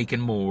where you're taking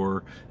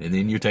more and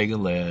then you're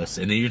taking less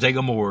and then you're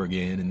taking more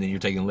again and then you're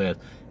taking less.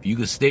 If you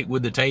can stick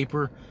with the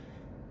taper,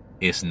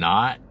 it's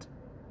not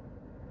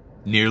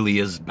nearly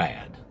as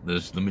bad.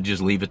 Let me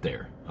just leave it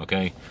there,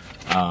 okay?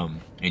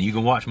 And you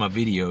can watch my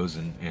videos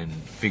and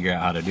figure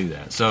out how to do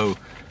that. So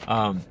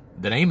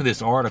the name of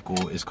this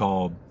article is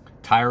called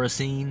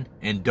Tyrosine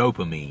and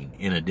Dopamine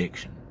in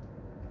Addiction.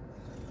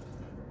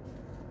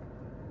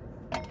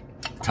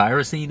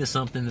 Tyrosine is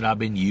something that I've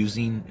been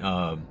using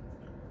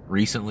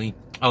recently.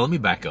 Oh, let me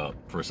back up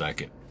for a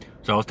second.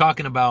 So I was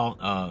talking about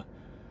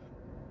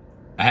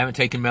I haven't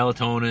taken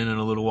melatonin in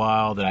a little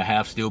while, that I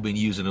have still been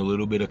using a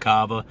little bit of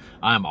kava.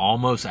 I'm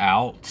almost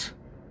out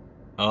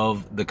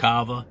of the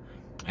kava,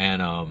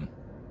 and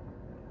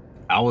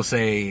I will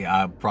say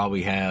I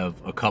probably have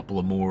a couple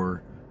of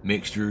more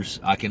mixtures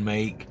I can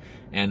make,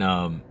 and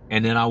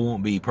then I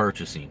won't be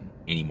purchasing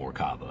any more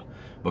kava,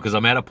 because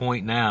I'm at a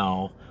point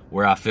now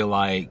where I feel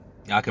like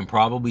I can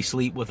probably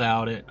sleep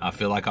without it. I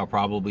feel like I'll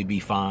probably be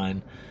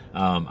fine.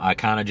 I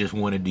kind of just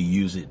wanted to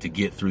use it to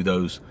get through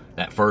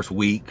that first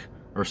week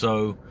or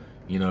so,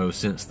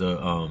 since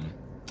the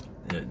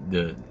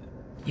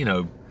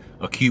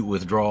acute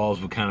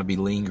withdrawals would kind of be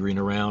lingering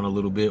around a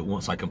little bit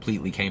once I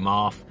completely came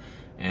off.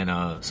 And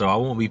so I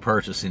won't be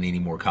purchasing any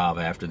more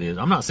kava after this.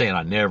 I'm not saying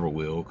I never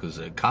will,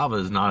 because kava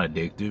is not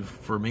addictive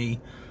for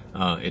me.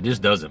 It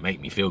just doesn't make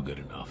me feel good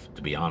enough,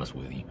 to be honest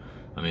with you.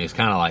 I mean, it's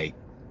kind of like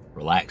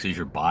relaxes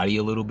your body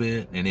a little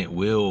bit, and it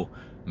will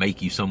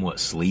make you somewhat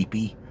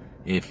sleepy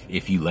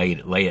if you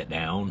lay it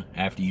down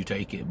after you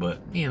take it.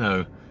 But it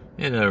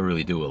doesn't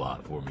really do a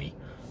lot for me.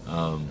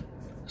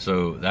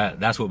 So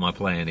that's what my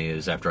plan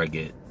is. After I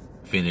get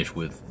finished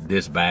with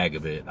this bag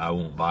of it, I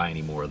won't buy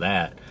any more of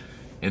that,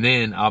 and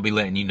then I'll be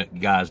letting you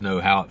guys know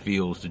how it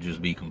feels to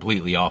just be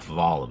completely off of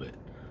all of it.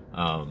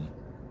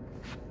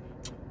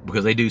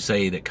 Because they do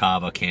say that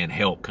kava can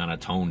help kind of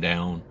tone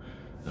down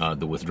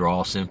the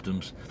withdrawal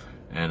symptoms.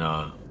 And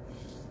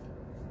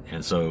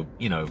so,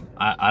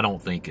 I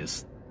don't think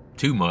it's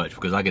too much,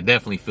 because I could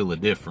definitely feel a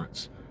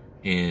difference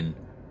in,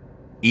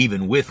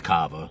 even with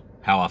kava,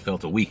 how I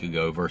felt a week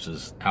ago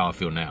versus how I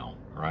feel now,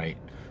 right?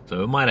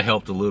 So it might have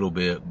helped a little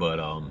bit, but,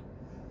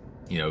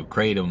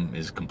 KRATOM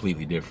is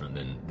completely different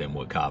than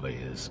what kava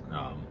is,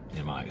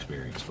 in my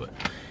experience. But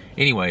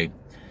anyway,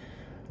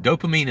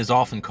 dopamine is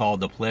often called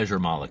the pleasure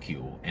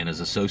molecule and is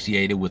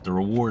associated with the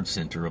reward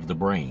center of the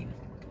brain.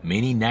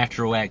 Many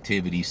natural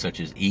activities such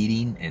as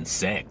eating and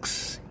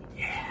sex,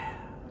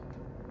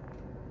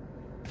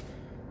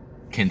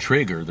 can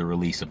trigger the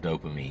release of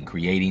dopamine,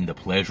 creating the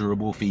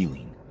pleasurable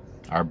feeling.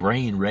 Our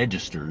brain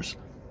registers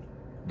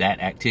that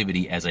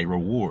activity as a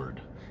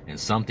reward and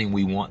something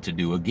we want to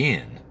do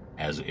again,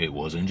 as it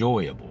was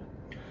enjoyable.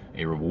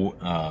 A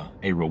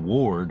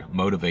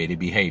reward-motivated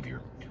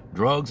behavior.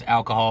 Drugs,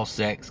 alcohol,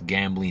 sex,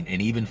 gambling,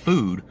 and even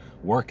food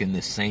work in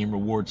this same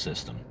reward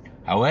system.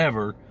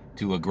 However,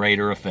 to a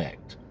greater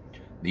effect.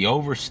 They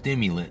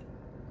overstimulate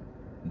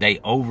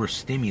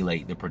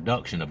the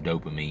production of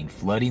dopamine,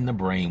 flooding the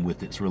brain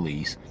with its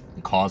release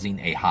and causing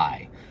a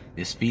high.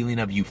 This feeling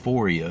of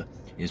euphoria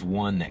is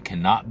one that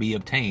cannot be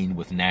obtained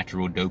with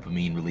natural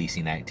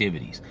dopamine-releasing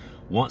activities.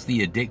 Once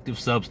the addictive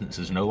substance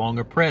is no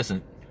longer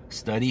present,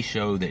 studies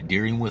show that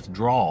during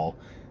withdrawal,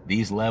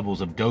 these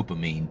levels of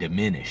dopamine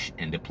diminish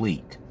and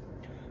deplete.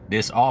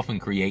 This often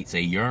creates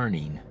a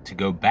yearning to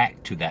go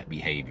back to that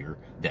behavior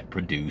that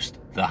produced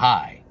the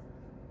high.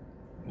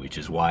 Which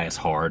is why it's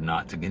hard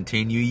not to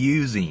continue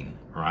using,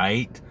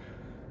 right?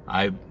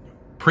 I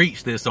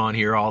preach this on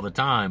here all the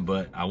time,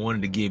 but I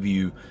wanted to give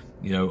you,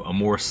 a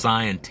more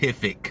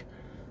scientific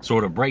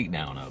sort of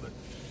breakdown of it.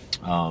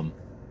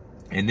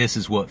 And this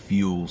is what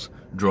fuels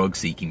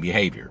drug-seeking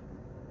behavior,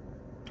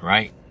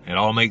 right? It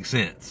all makes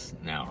sense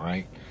now,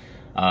 right?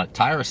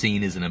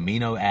 Tyrosine is an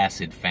amino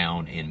acid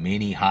found in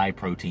many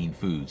high-protein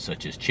foods,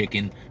 such as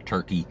chicken,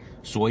 turkey,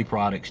 soy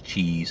products,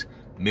 cheese,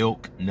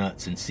 milk,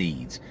 nuts, and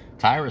seeds.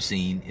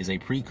 Tyrosine is a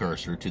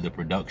precursor to the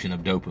production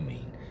of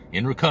dopamine.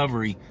 In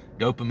recovery,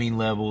 dopamine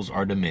levels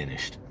are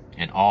diminished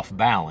and off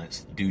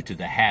balance due to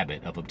the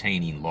habit of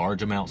obtaining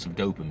large amounts of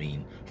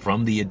dopamine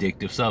from the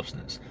addictive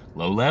substance.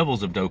 Low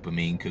levels of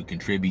dopamine could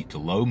contribute to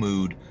low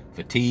mood,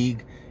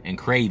 fatigue, and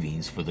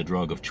cravings for the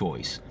drug of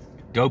choice.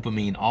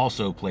 Dopamine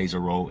also plays a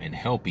role in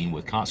helping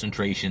with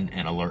concentration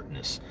and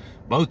alertness,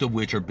 both of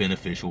which are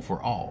beneficial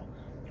for all.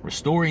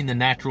 Restoring the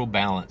natural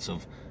balance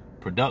of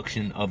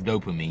production of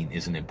dopamine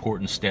is an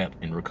important step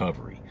in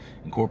recovery.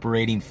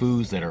 Incorporating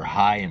foods that are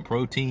high in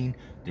protein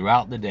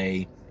throughout the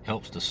day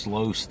helps to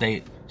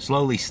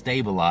slowly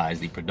stabilize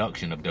the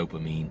production of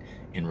dopamine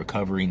in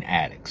recovering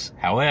addicts.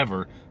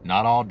 However,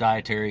 not all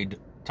dietary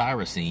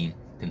tyrosine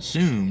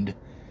consumed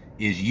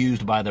is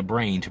used by the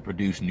brain to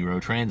produce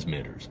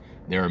neurotransmitters.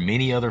 There are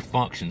many other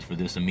functions for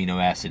this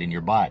amino acid in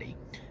your body,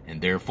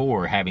 and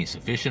therefore having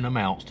sufficient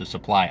amounts to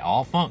supply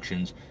all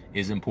functions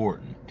is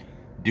important.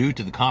 Due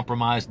to the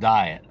compromised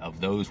diet of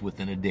those with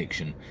an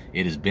addiction,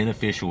 it is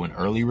beneficial in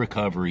early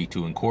recovery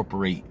to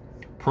incorporate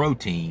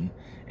protein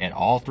at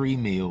all 3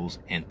 meals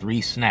and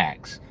 3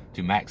 snacks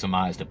to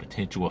maximize the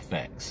potential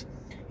effects.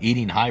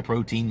 Eating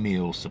high-protein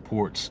meals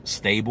supports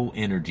stable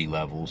energy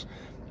levels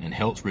and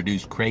helps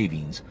reduce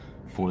cravings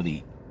for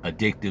the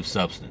addictive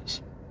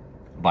substance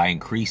by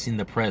increasing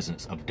the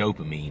presence of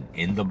dopamine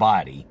in the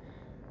body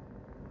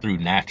through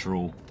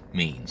natural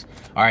means.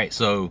 All right,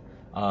 so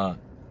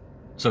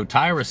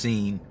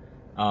tyrosine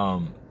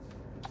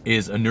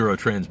is a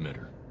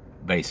neurotransmitter,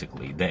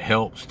 basically, that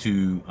helps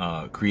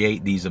to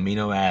create these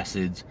amino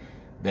acids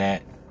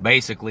that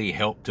basically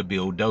help to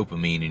build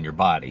dopamine in your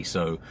body.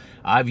 So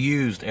I've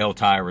used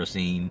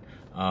L-tyrosine.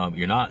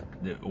 You're not,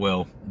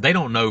 well, they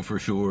don't know for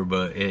sure,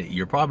 but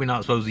you're probably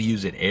not supposed to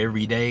use it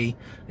every day.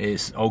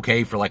 It's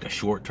okay for like a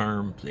short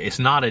term. It's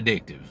not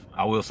addictive.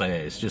 I will say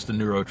that. It's just a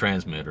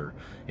neurotransmitter.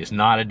 It's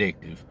not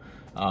addictive.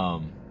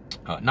 Not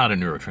a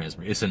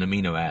neurotransmitter. It's an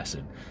amino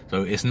acid.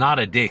 So it's not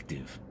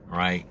addictive,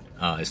 right?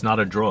 It's not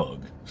a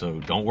drug. So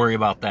don't worry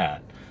about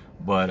that.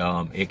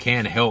 But it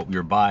can help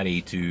your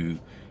body to,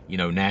 you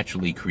know,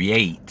 naturally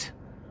create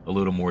a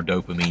little more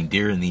dopamine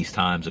during these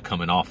times of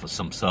coming off of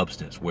some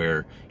substance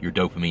where you're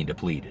dopamine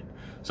depleted.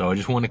 So I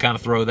just want to kind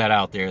of throw that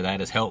out there. That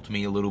has helped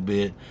me a little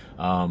bit.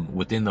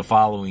 Within the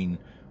following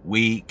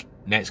week,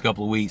 next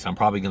couple of weeks, I'm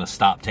probably going to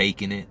stop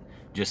taking it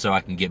just so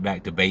I can get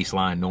back to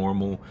baseline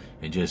normal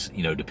and just,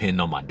 you know,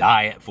 depend on my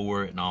diet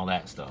for it and all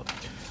that stuff.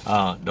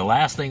 The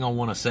last thing I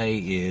want to say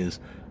is,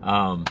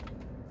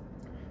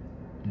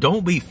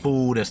 don't be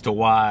fooled as to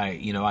why,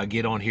 you know, I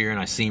get on here and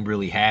I seem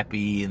really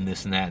happy and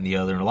this and that and the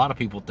other. And a lot of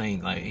people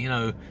think, like, you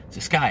know, is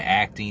this guy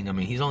acting? I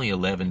mean, he's only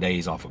 11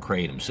 days off of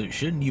KRATOM, so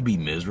shouldn't you be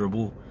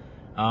miserable?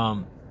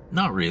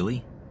 Not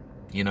really.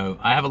 You know,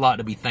 I have a lot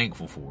to be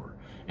thankful for.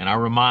 And I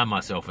remind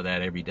myself of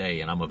that every day.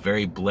 And I'm a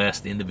very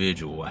blessed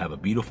individual. I have a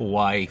beautiful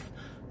wife,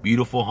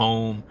 beautiful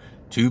home,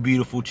 2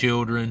 beautiful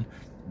children,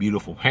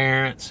 beautiful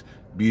parents,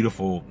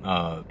 beautiful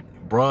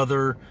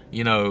brother,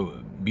 you know,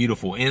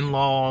 beautiful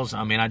in-laws.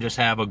 I mean, I just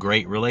have a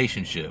great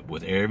relationship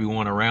with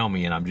everyone around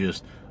me, and I'm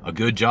just a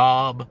good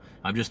job.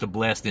 I'm just a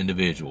blessed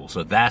individual.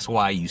 So that's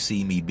why you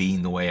see me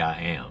being the way I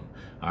am.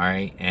 All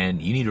right.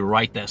 And you need to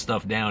write that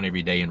stuff down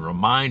every day and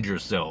remind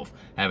yourself,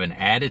 have an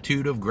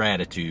attitude of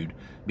gratitude,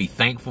 be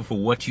thankful for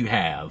what you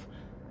have,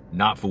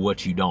 not for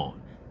what you don't.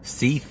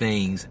 See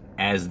things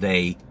as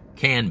they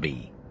can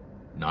be,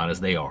 not as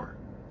they are.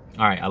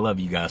 All right. I love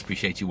you guys.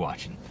 Appreciate you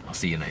watching. I'll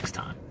see you next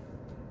time.